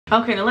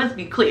Okay, now let's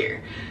be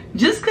clear.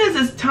 Just because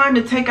it's time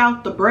to take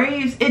out the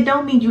braids, it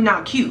don't mean you're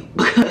not cute.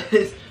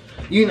 Because,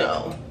 you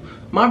know,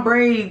 my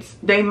braids,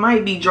 they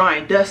might be dry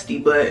and dusty,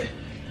 but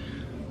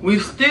we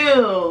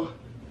still,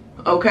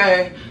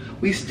 okay,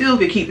 we still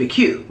could keep it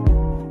cute.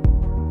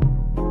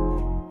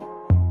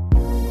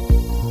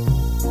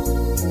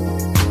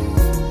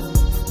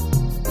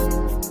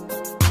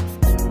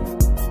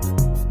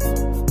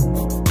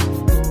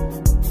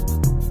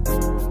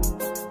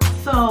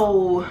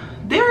 So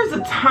there's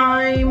a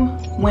time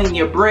when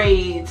your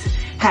braids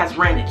has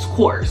ran its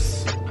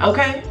course,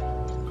 okay?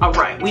 All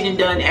right, we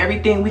done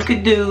everything we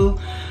could do.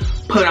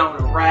 Put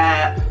on a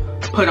wrap,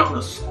 put on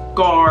a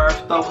scarf,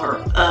 throw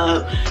her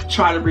up,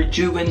 try to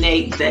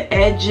rejuvenate the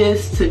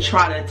edges to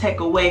try to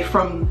take away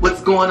from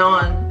what's going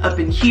on up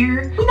in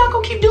here. We're not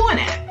gonna keep doing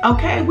that,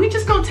 okay? We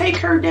just gonna take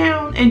her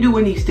down and do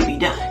what needs to be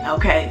done,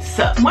 okay?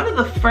 So one of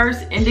the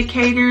first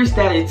indicators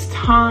that it's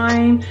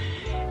time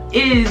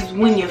is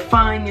when you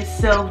find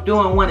yourself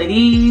doing one of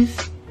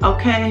these,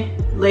 okay?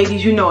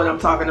 Ladies, you know what I'm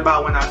talking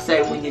about when I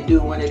say when you do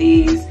one of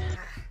these.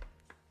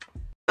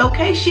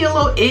 Okay, she a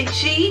little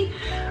itchy,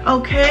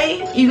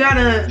 okay? You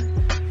gotta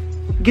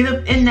get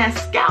up in that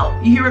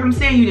scalp. You hear what I'm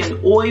saying? You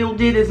done oiled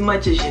it as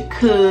much as you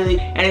could,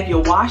 and if you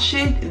wash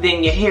it,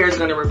 then your hair is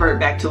gonna revert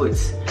back to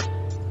its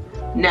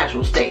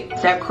natural state.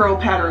 That curl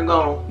pattern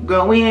gonna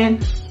go in,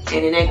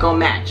 and it ain't gonna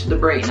match the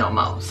braid no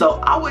more.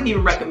 So I wouldn't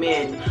even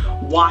recommend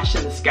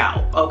washing the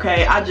scalp,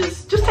 okay?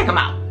 just take them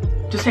out.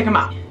 Just take them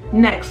out.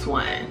 Next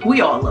one.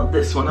 We all love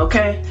this one,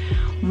 okay?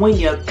 When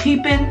you're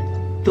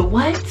peeping the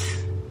what?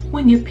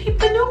 When you peep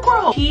the new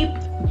growth. Keep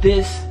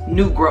this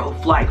new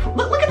growth. Like,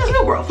 look at this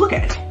new growth. Look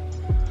at it.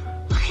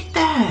 Look at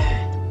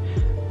that.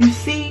 You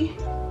see?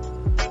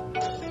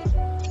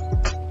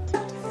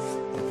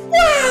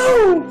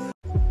 Wow!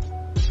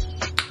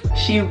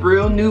 She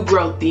real new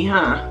growthy,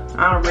 huh?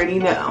 I already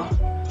know.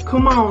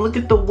 Come on, look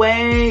at the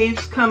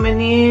waves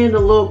coming in, the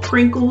little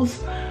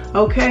crinkles.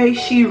 Okay,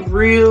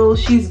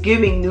 she's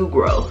giving new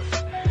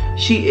growth.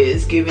 She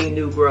is giving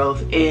new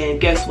growth,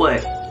 and guess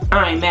what?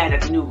 I ain't mad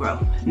at the new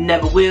growth.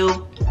 Never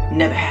will,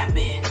 never have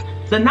been.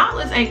 The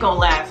knotless ain't gonna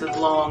last as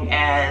long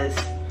as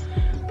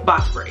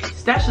box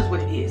braids. That's just what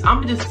it is.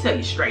 I'm gonna just tell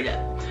you straight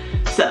up.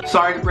 So,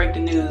 sorry to break the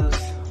news,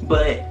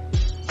 but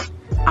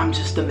I'm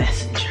just a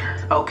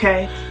messenger,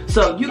 okay?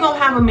 So you're gonna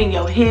have them in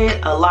your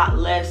head a lot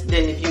less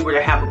than if you were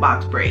to have a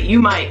box braid. You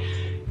might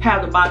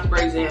have the box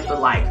braids in for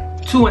like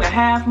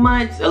 2.5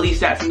 months. At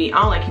least that's me.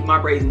 I don't like keep my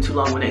braids in too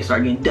long when they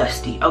start getting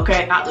dusty,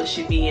 okay? Knotless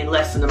should be in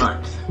less than a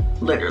month,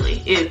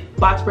 literally. If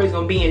box braids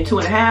gonna be in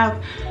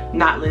 2.5,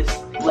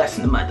 knotless less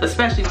than a month,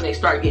 especially when they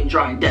start getting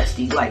dry and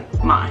dusty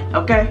like mine,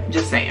 okay?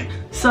 Just saying.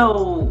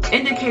 So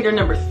indicator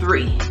number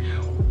 3.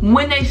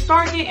 When they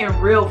start getting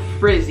real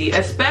frizzy,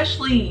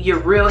 especially your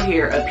real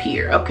hair up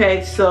here,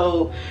 okay?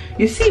 So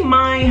you see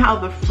mine, how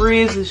the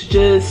frizz is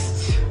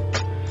just,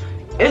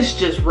 it's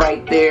just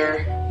right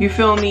there. You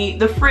feel me?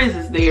 The frizz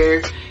is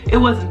there. It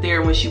wasn't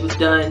there when she was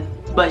done,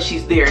 but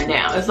she's there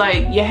now. It's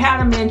like you had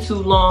them in too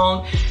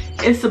long.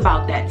 It's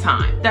about that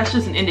time. That's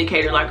just an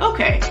indicator like,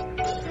 okay,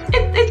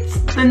 it's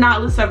the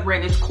knotless have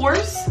ran its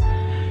course.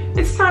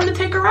 It's time to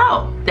take her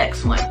out.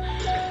 Next one.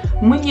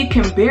 When you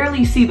can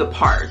barely see the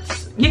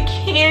parts. You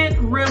can't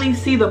really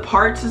see the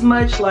parts as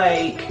much.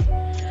 Like,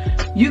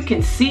 you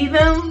can see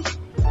them,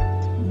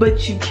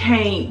 but you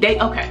can't,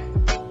 okay,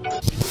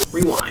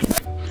 rewind.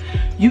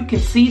 You can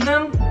see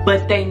them,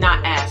 but they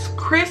not as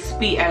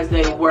crispy as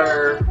they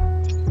were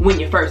when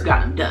you first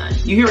got them done.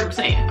 You hear what I'm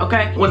saying,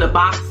 okay? When the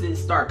boxes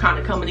start kind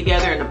of coming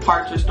together and the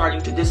parts are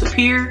starting to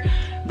disappear,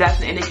 that's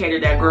an indicator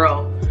that,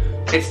 girl,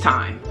 it's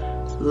time.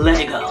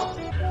 Let it go.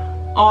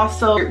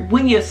 Also,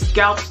 when your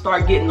scalp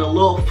start getting a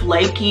little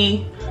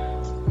flaky,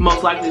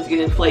 most likely it's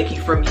getting flaky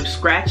from you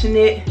scratching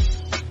it,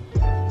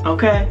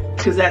 okay?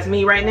 Because that's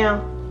me right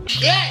now.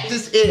 Yeah,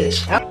 this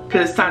is.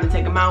 Because it's time to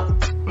take them out,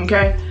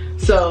 okay?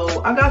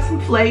 So I got some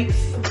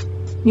flakes.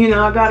 You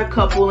know, I got a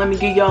couple. Let me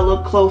give y'all a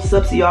little close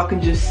up so y'all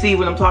can just see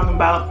what I'm talking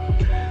about.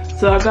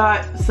 So I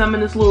got some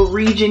in this little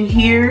region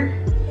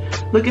here.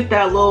 Look at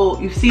that little,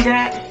 you see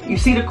that? You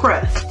see the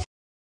crust.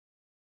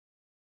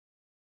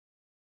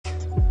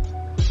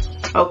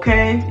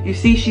 Okay, you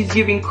see she's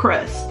giving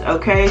crust,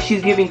 okay?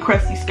 She's giving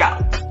crusty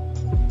scalp.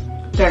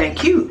 That ain't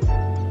cute.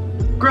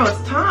 Girl,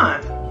 it's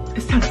time.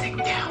 It's time to take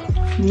them down.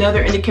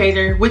 Another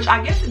indicator, which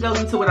I guess it goes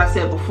into what I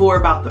said before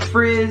about the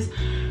frizz.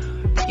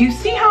 You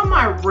see how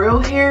my real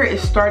hair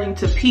is starting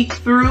to peek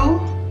through?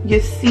 You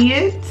see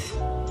it?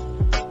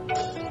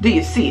 Do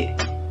you see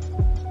it?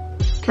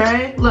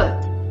 Okay,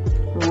 look.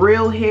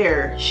 Real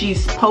hair.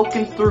 She's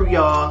poking through,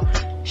 y'all.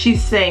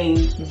 She's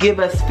saying, give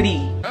us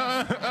free.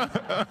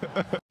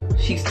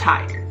 She's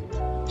tired.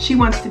 She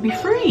wants to be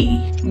free.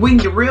 When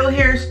your real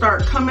hair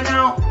start coming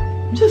out,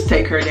 just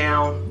take her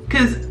down.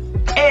 Cause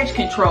edge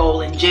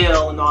control and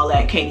gel and all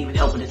that can't even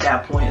help it at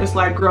that point. It's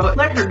like, girl,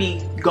 let her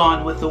be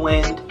gone with the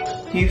wind.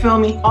 You feel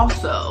me?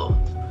 Also,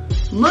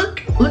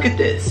 look at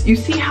this. You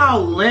see how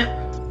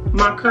limp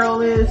my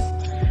curl is?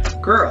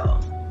 Girl,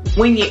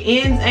 When your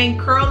ends ain't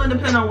curling,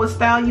 depending on what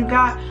style you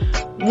got,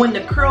 when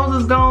the curls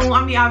is gone,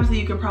 I mean, obviously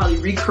you can probably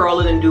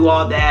recurl it and do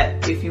all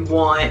that if you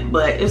want,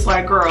 but it's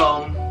like,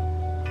 girl,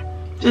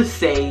 just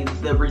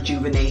save the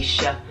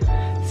rejuvenation.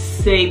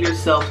 Save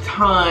yourself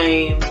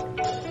time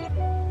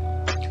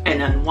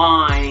and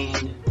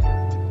unwind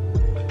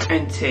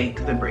and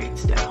take the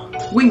braids down.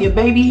 When your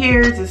baby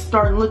hairs is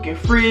starting looking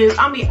frizz,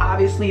 I mean,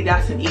 obviously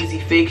that's an easy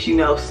fix, you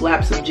know,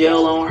 slap some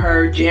gel on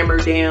her, jam her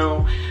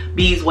down,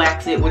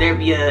 beeswax it,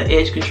 whatever your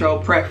edge control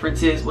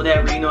preference is,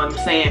 whatever, you know what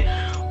I'm saying.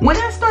 When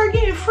I start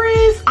getting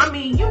frizz, I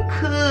mean, you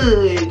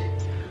could,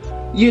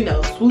 you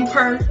know, swoop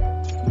her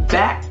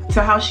back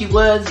to how she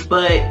was,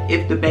 but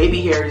if the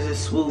baby hairs is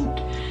swooped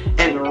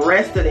and the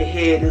rest of the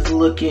head is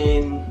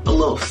looking a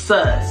little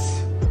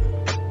sus,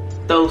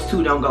 those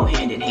two don't go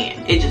hand in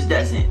hand. It just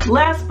doesn't.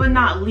 Last but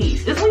not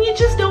least is when you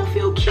just don't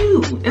feel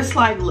cute. It's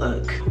like,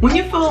 look, when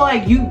you feel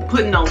like you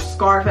putting on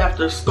scarf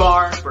after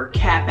scarf or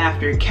cap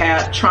after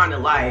cap, trying to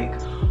like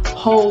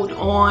hold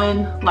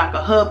on like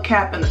a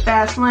hubcap in the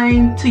fast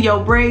lane to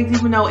your braids,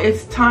 even though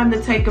it's time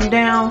to take them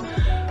down,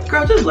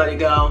 girl, just let it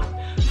go.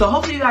 So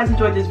hopefully you guys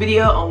enjoyed this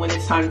video on when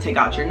it's time to take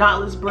out your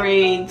knotless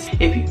braids.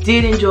 If you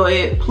did enjoy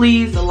it,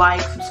 please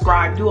like,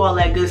 subscribe, do all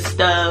that good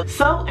stuff.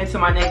 So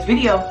until my next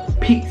video,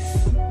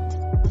 peace.